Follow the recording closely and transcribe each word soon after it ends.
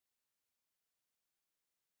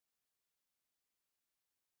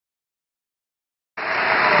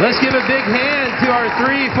Let's give a big hand to our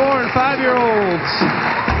 3, 4, and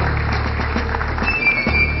 5-year-olds.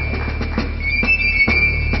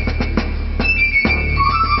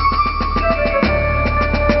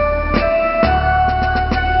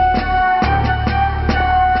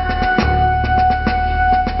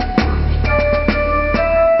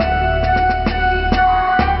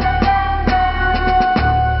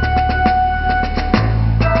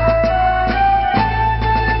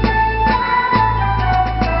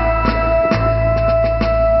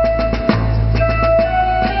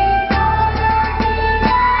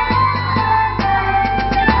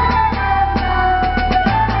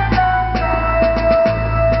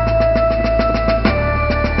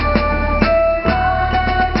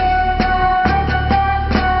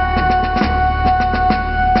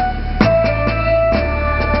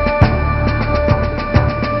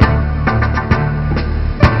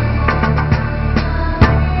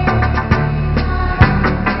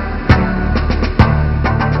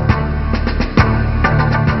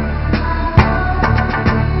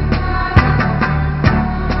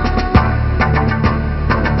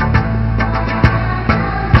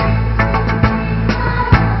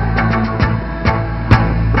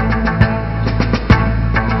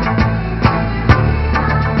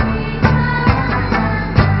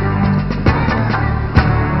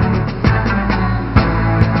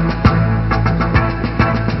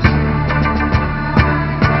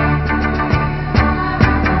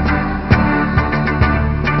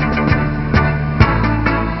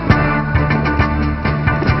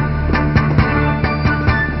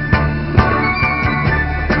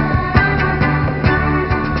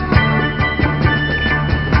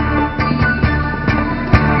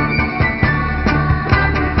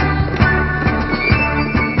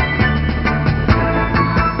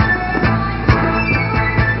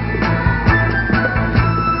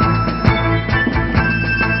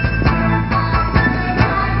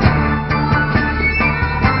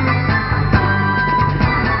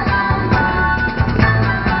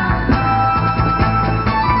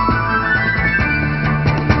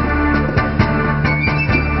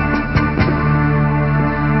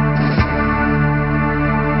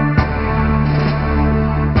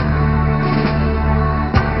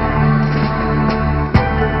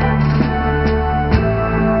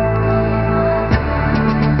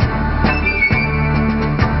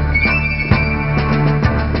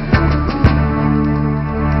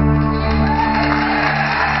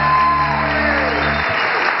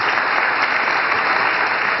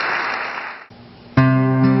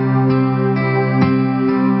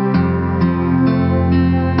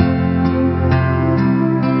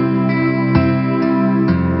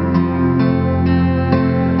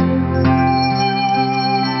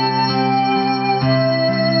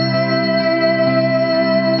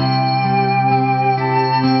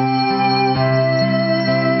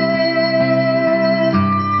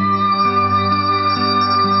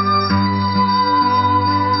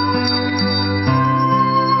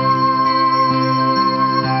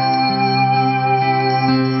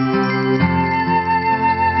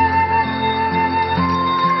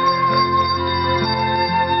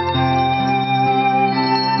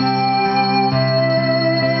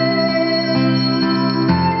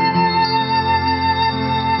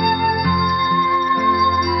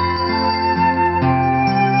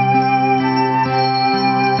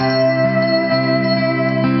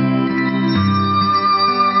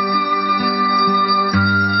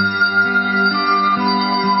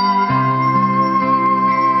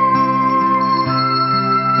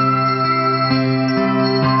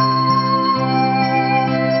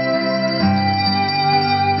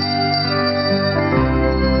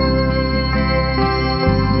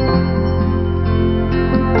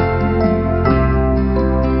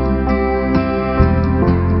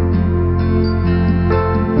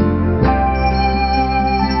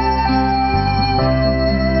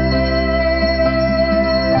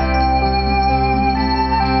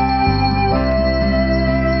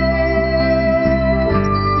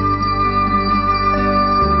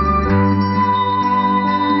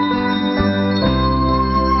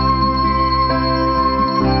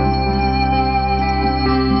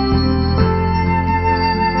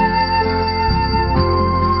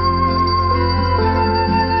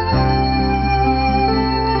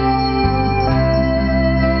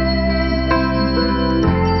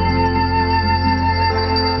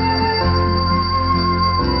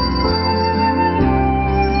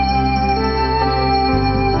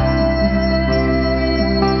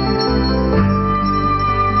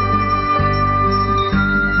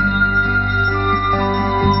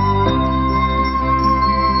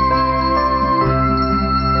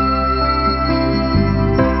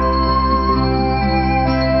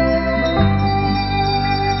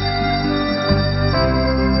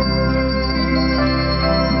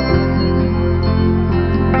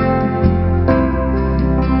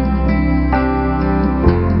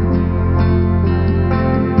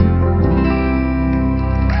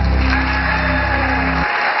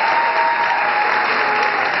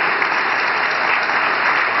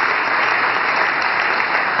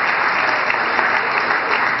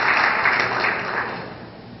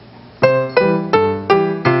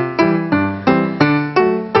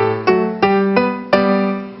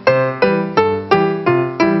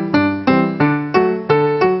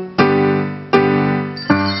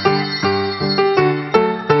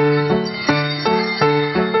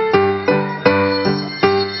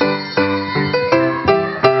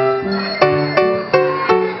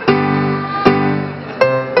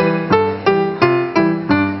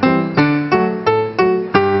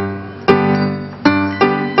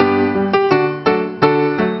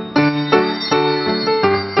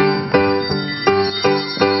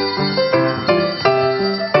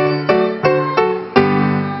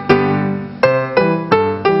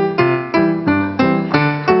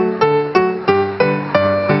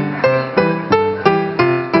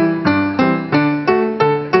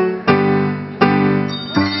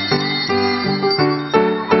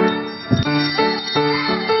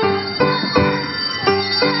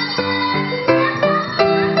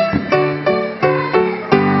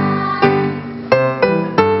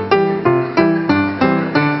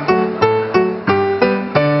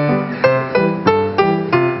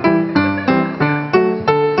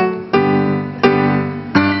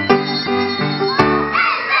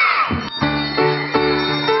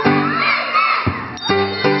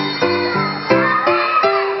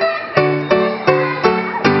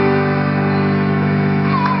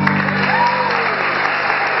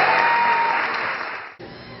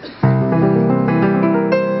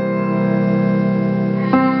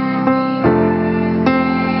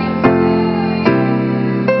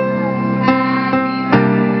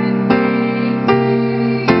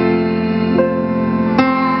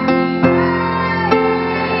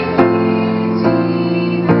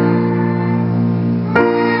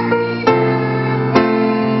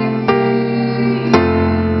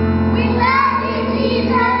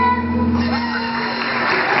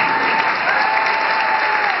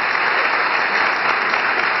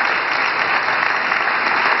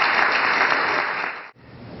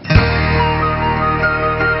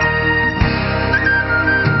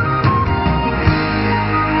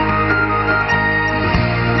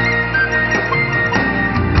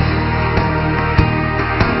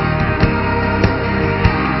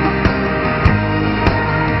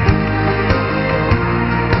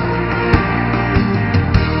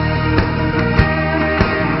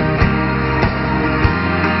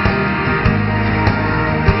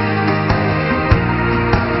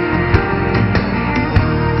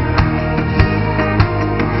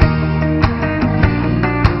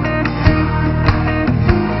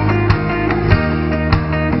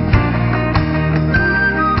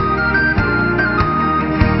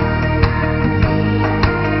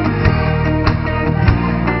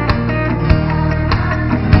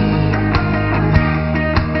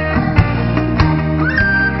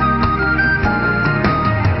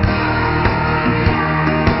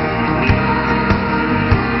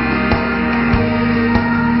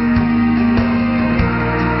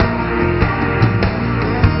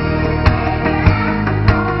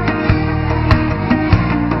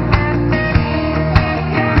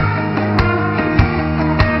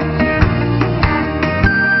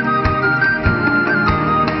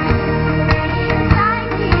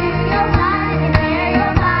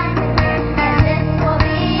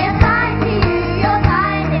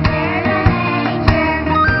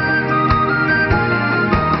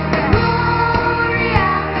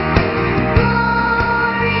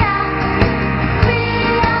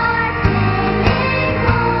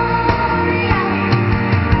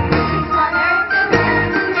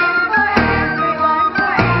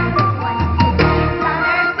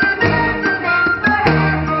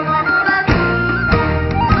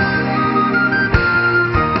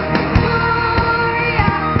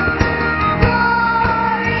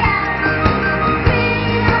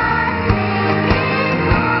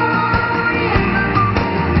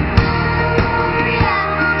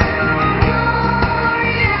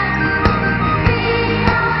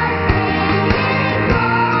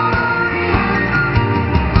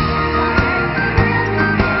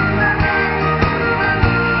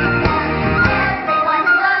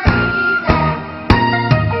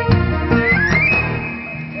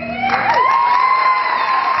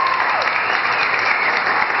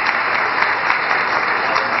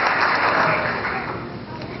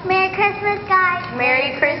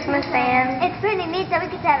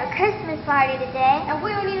 Christmas party today, and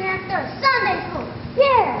we don't even have to go to Sunday school.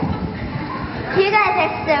 Yeah. You guys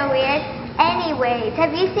are so weird. Anyways,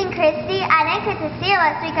 have you seen Christy? I didn't get to see her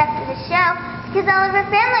last week after the show because all of her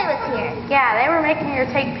family was here. Yeah, they were making her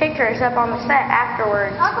take pictures up on the set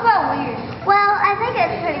afterwards. Talk about weird. Well, I think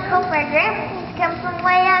it's pretty cool for a grandpa to come from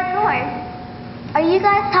way out north. Are you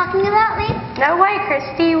guys talking about me? No way,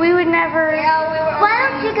 Christy. We would never... Yeah, we were... Why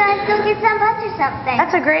don't you guys go get some lunch or something?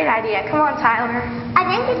 That's a great idea. Come on, Tyler. I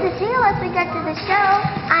didn't get to see you last week after the show.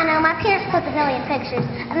 I know, my parents took a million pictures,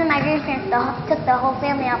 and then my grandparents took the whole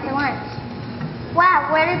family out for lunch.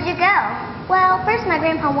 Wow, where did you go? Well, first my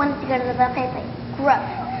grandpa wanted to go to the buffet place. Gross.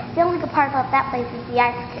 The only good part about that place is the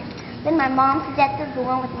ice cream. Then my mom suggested the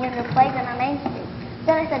one with the younger playground on Main Street.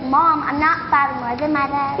 Then I said, Mom, I'm not 5 anymore. Then my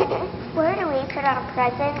dad, where do we put our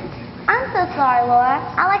presents? I'm so sorry, Laura.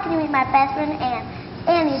 I like to meet my best friend, Anne.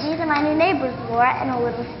 Annie, these are my new neighbors, Laura, and a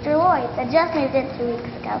little sister, Lori, that just moved in 2 weeks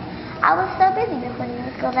ago. I was so busy before the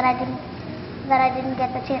musical that I didn't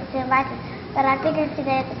get the chance to invite them. But I figured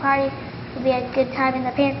today at the party would be a good time and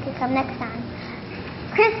the parents could come next time.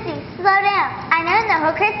 Christy, slow down. I know the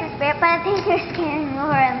whole Christmas spirit, but I think you're scaring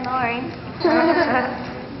Laura and Lori.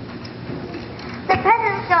 The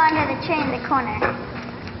presents go under the tree in the corner.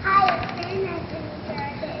 Hi, it's very nice to meet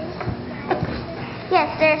you.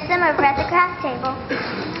 Yes, there's some over at the craft table.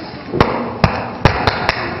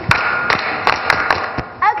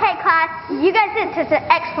 Okay, class, you guys did such an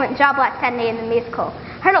excellent job last Sunday in the musical.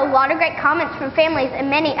 Heard a lot of great comments from families and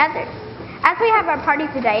many others. As we have our party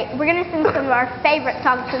today, we're going to sing some of our favorite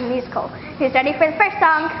songs from the musical. Who's ready for the first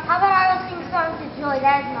song? How about I will sing songs to Joy?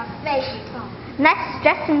 That is my favorite song. Next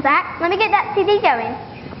suggestion, Zach. Let me get that CD going.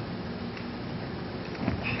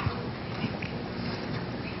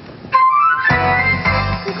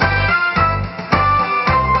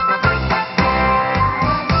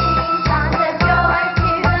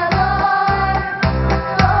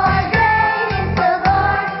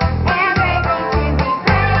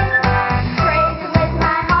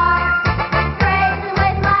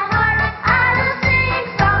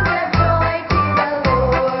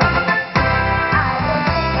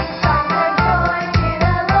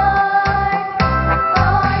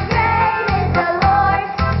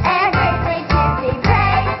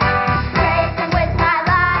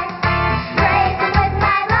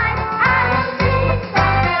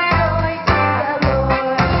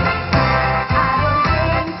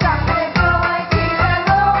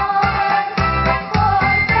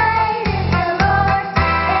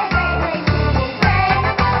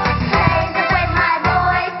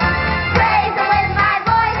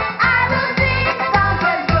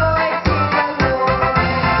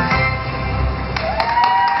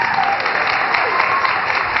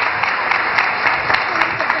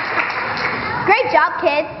 Great job,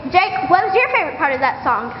 kids. Jake, what was your favorite part of that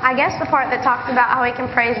song? I guess the part that talks about how we can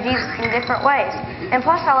praise Jesus in different ways. And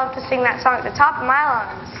plus, I love to sing that song at the top of my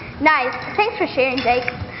lungs. Nice. Thanks for sharing, Jake.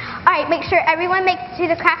 All right, make sure everyone makes it to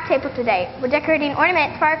the craft table today. We're decorating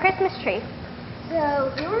ornaments for our Christmas tree.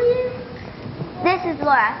 So, who are you? This is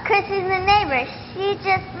Laura. Chrissy's the neighbor. She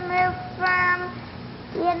just moved from,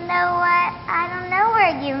 you know what? I don't know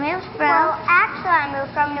where you moved from. Well, actually, I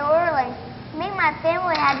moved from New Orleans. Me and my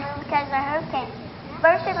family had moved because of the hurricane.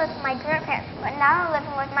 First it was with my grandparents, but now I'm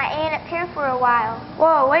living with my aunt up here for a while.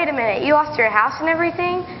 Whoa, wait a minute. You lost your house and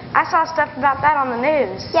everything? I saw stuff about that on the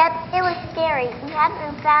news. Yep, it was scary. We had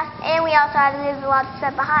to move fast, and we also had to leave a lot of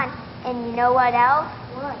stuff behind. And you know what else?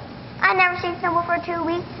 What? I never seen snow before 2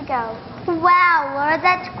 weeks ago. Wow, Laura,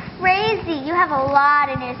 that's crazy. You have a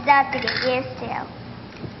lot of new stuff to get used to.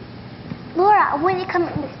 Laura, when you come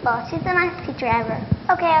in this fall, she's the nicest teacher ever.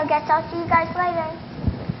 Okay, I guess I'll see you guys later.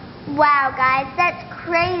 Wow, guys, that's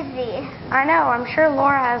crazy. I know. I'm sure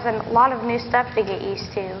Laura has a lot of new stuff to get used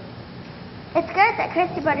to. It's good that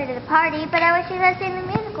Christy brought her to the party, but I wish you guys seen the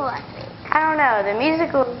musical last week. I don't know. The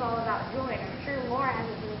musical is all about joy. I'm sure Laura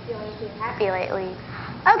hasn't been feeling too happy lately.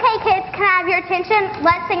 Okay, kids, can I have your attention?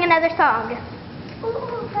 Let's sing another song.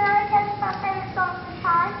 Ooh, can I tell you my favorite song of the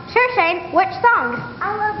time? Sure, Shane. Which song?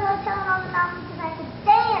 I love Bill Telling on the Mountain because I can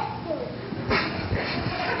dance to it.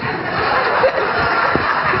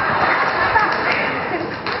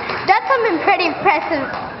 That's something pretty impressive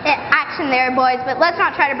action there, boys, but let's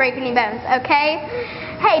not try to break any bones, okay?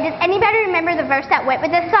 Hey, does anybody remember the verse that went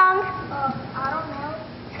with this song? I don't know.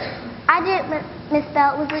 I did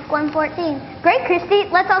misspell. It was like 114. Great, Christy.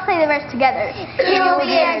 Let's all say the verse together. He will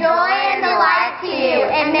be a joy and delight to you,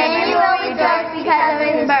 and then you will rejoice because of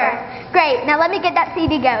his birth. Great. Now let me get that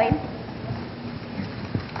CD going.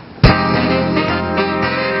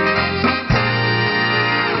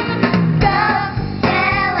 Go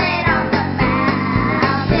tell it on the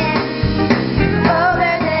mountain.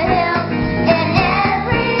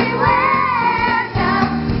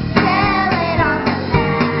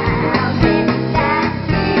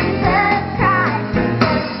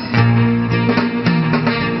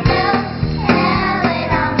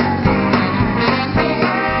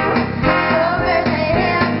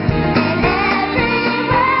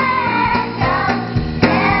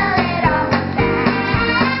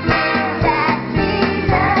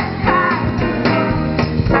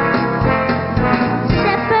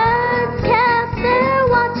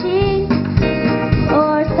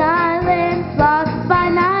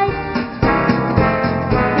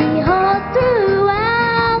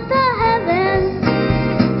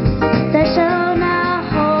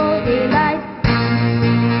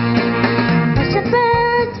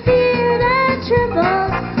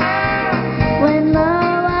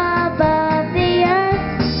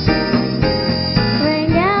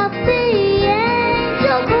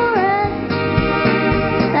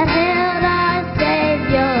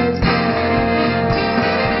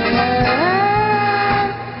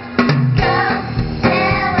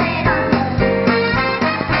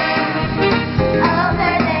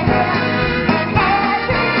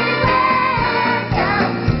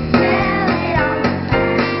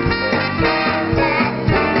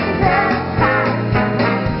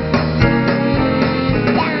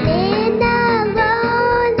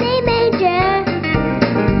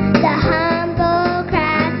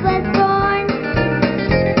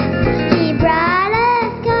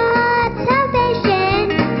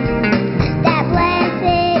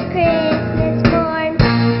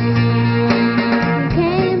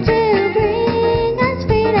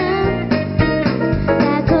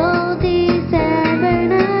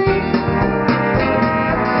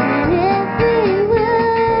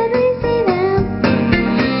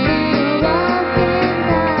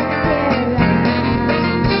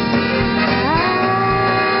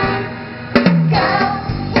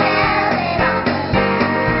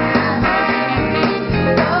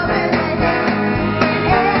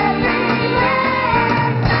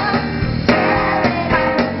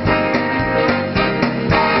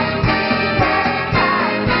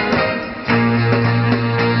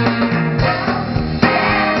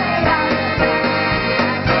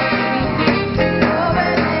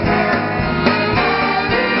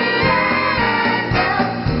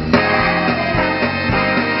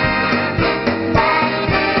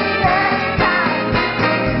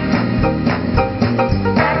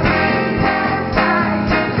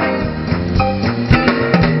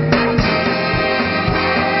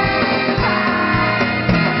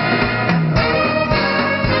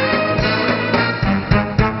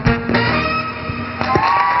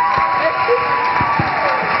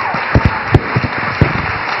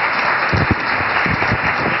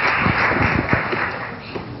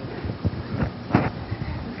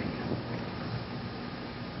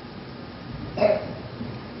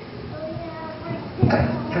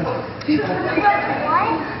 What?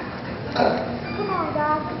 Come on,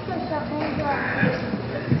 guys. Let's go shut things up.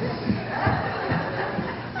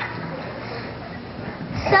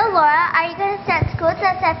 So, Laura, are you going to start school with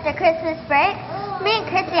us after Christmas break? Me and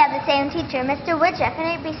Chrissy have the same teacher, Mr. Woodruff, and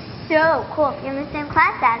it'd be so cool if you're in the same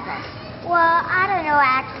class as us. Well, I don't know,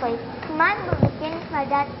 actually. Mine will begin if my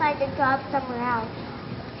dad finds a job somewhere else.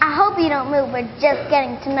 I hope you don't move. We're just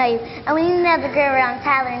getting to know you. And we need another girl around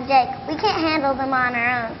Tyler and Jake. We can't handle them on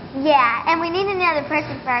our own. Yeah, and we need another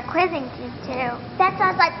person for our quizzing team, too. That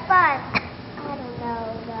sounds like fun. I don't know,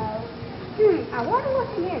 though. I wonder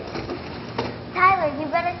what's in here. Tyler, you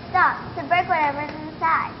better stop to break whatever's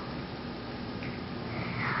inside.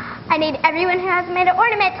 I need everyone who hasn't made an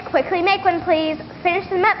ornament to quickly make one, please. Finish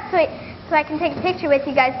them up so I can take a picture with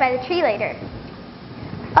you guys by the tree later.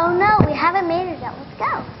 Oh no, we haven't made it yet. Let's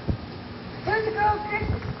go. Where's the girl,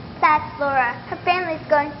 Christmas? That's Laura. Her family's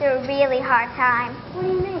going through a really hard time. What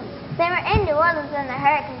do you mean? They were in New Orleans when the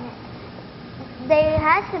hurricane hit. They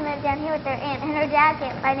had to move down here with their aunt, and her dad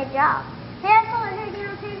can't find a job. Hey, I saw her again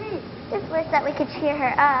on TV. Just wish that we could cheer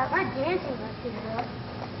her up. My dancing would cheer her up.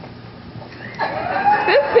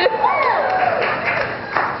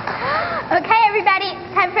 Okay, everybody,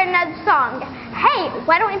 time for another song. Hey,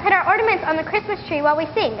 why don't we put our ornaments on the Christmas tree while we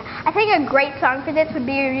sing? I think a great song for this would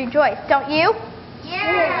be Rejoice, don't you?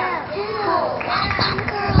 Yeah!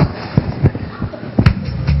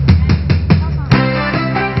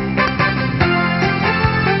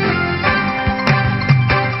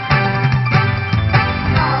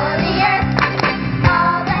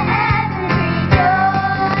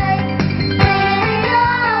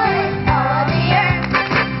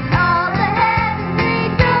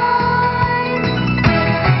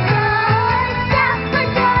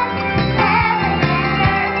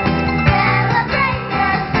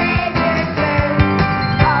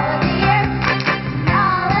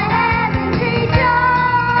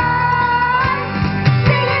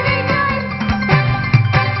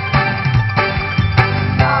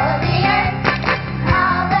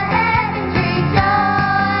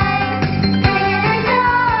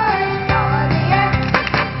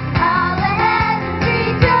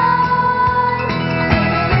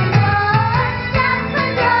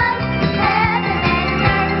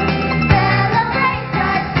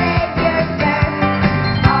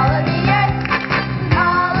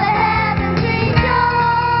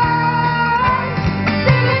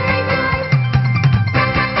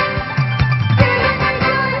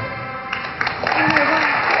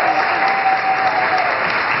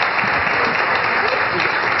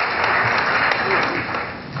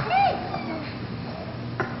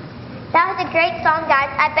 Great song,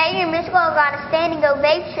 guys. I bet your musical got a standing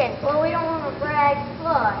ovation. Well, we don't want to brag,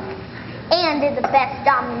 but. Anne did the best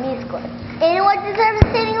job in the musical. Anyone deserves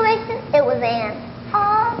a standing ovation? It was Anne.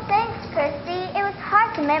 Oh, thanks, Christy. It was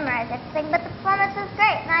hard to memorize everything, but the performance was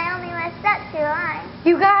great, and I only messed up 2 lines.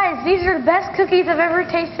 You guys, these are the best cookies I've ever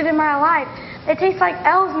tasted in my life. They taste like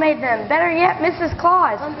elves made them. Better yet, Mrs.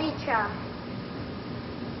 Claus. Let me try.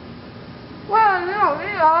 Well, no,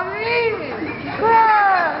 we are eating.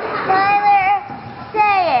 Tyler,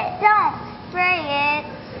 say it. Don't spray it.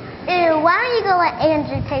 Ew, why don't you go let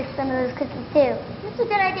Andrew taste some of those cookies, too? That's a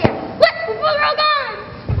good idea. What? Before they're all gone!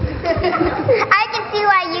 I can see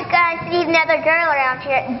why you guys need another girl around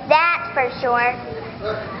here. That's for sure.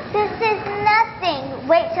 This is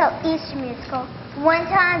nothing. Wait till Easter musical. One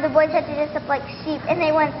time, the boys had to dress up like sheep, and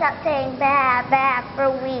they wouldn't stop saying "ba, ba"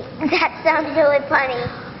 for weeks. That sounds really funny.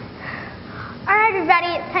 All right, everybody,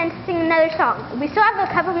 it's time to sing another song. We still have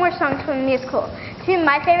a couple more songs from the musical. 2 of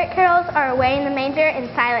my favorite carols are Away in the Manger and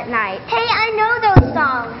Silent Night. Hey, I know those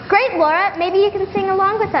songs. Great, Laura. Maybe you can sing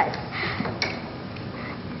along with us.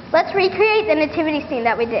 Let's recreate the nativity scene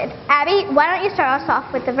that we did. Abby, why don't you start us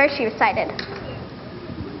off with the verse you recited?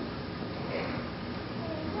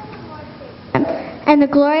 And the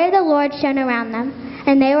glory of the Lord shone around them,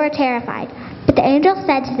 and they were terrified. But the angel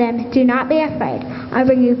said to them, "Do not be afraid. I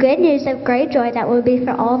bring you good news of great joy that will be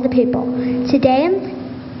for all the people. Today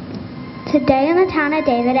in the town of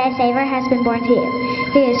David a Savior has been born to you.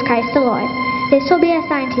 He is Christ the Lord. This will be a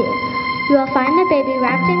sign to you. You will find the baby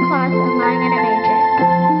wrapped in cloths and lying in a manger."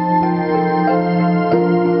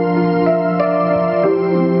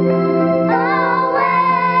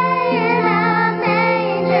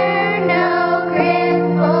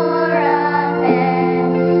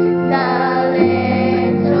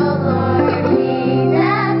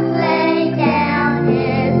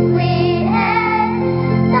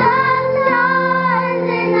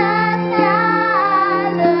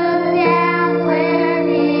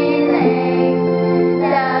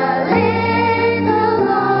 The little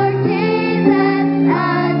Lord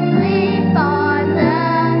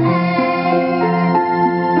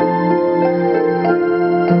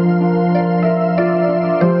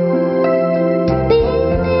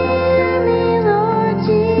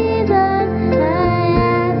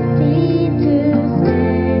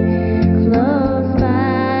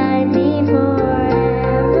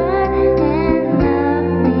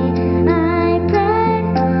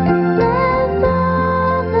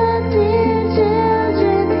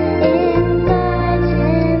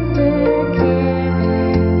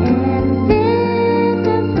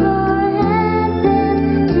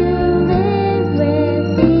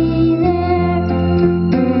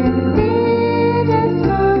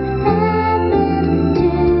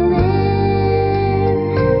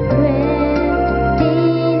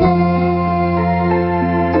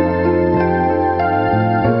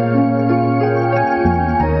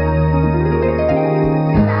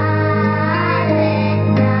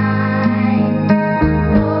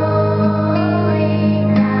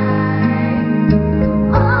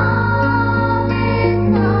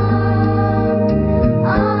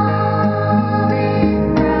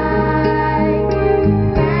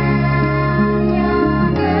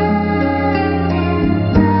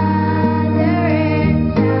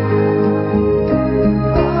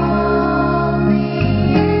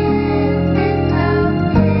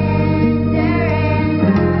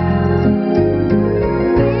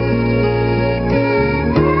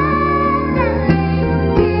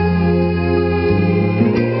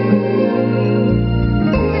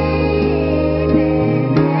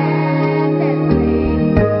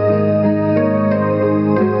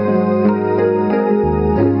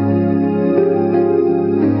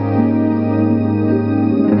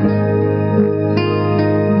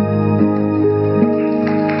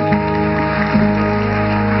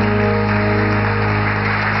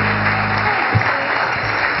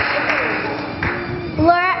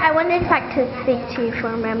to speak to you for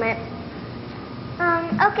a moment.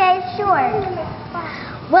 Okay, sure.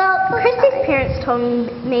 Well, Christy's parents told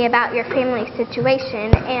me about your family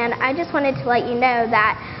situation, and I just wanted to let you know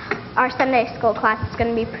that our Sunday school class is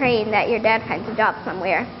going to be praying that your dad finds a job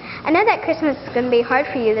somewhere. I know that Christmas is going to be hard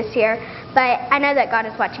for you this year, but I know that God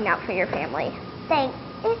is watching out for your family. Thanks.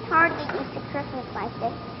 It's hard to get used to Christmas like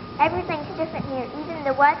this. Everything's different here, even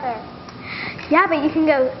the weather. Yeah, but you can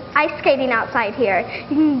go ice skating outside here.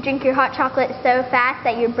 You can drink your hot chocolate so fast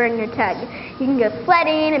that you burn your tongue. You can go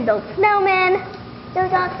sledding and build snowmen.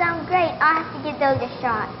 Those all sound great. I'll have to give those a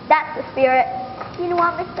shot. That's the spirit. You know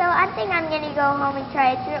what, Miss Bill? I think I'm going to go home and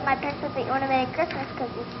try to cheer up my parents with the ornamented Christmas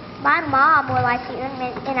cookies. My mom will like the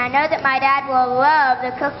ornament, and I know that my dad will love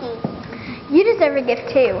the cookies. You deserve a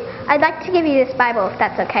gift too. I'd like to give you this Bible if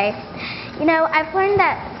that's okay. You know, I've learned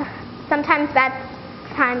that sometimes bad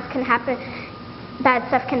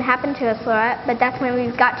stuff can happen to us, Laura, but that's when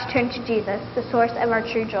we've got to turn to Jesus, the source of our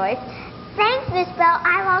true joy. Thanks, Miss Bell.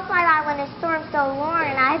 I lost my Bible when a storm stole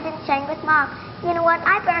Lauren, and I've been staying with Mom. You know what?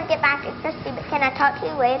 I better get back to Christy, but can I talk to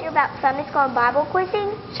you later about Sunday school and Bible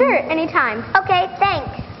quizzing? Sure, anytime. Okay,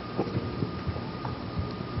 thanks.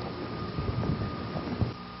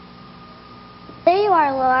 There you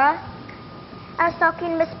are, Laura. I was talking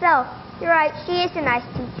to Miss Bell. You're right, she is a nice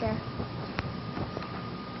teacher.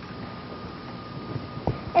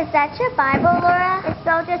 Is that your Bible, Laura? Miss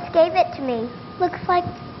Bell just gave it to me. Looks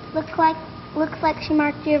like she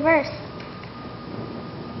marked your verse.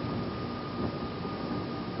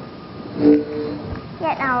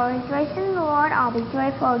 Yet I will rejoice in the Lord. I'll be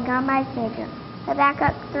joyful in God my Savior.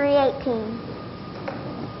 Habakkuk 3:18.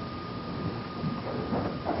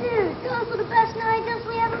 Dude, those were the best snow angels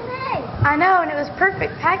we ever made. I know, and it was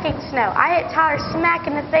perfect packing snow. I hit Tyler smack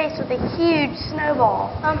in the face with a huge snowball.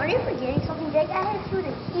 Are you forgetting something, Jake? I had to shoot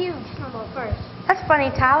a huge snowball first. That's funny,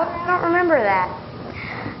 Tyler. I don't remember that.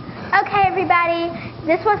 Okay, everybody,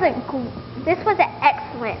 this was an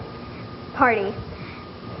excellent party.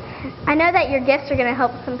 I know that your gifts are going to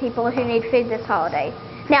help some people who need food this holiday.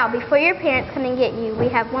 Now, before your parents come and get you, we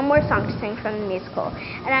have one more song to sing from the musical,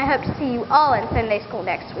 and I hope to see you all in Sunday school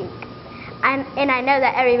next week. And I know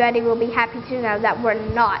that everybody will be happy to know that we're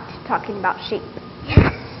not talking about sheep.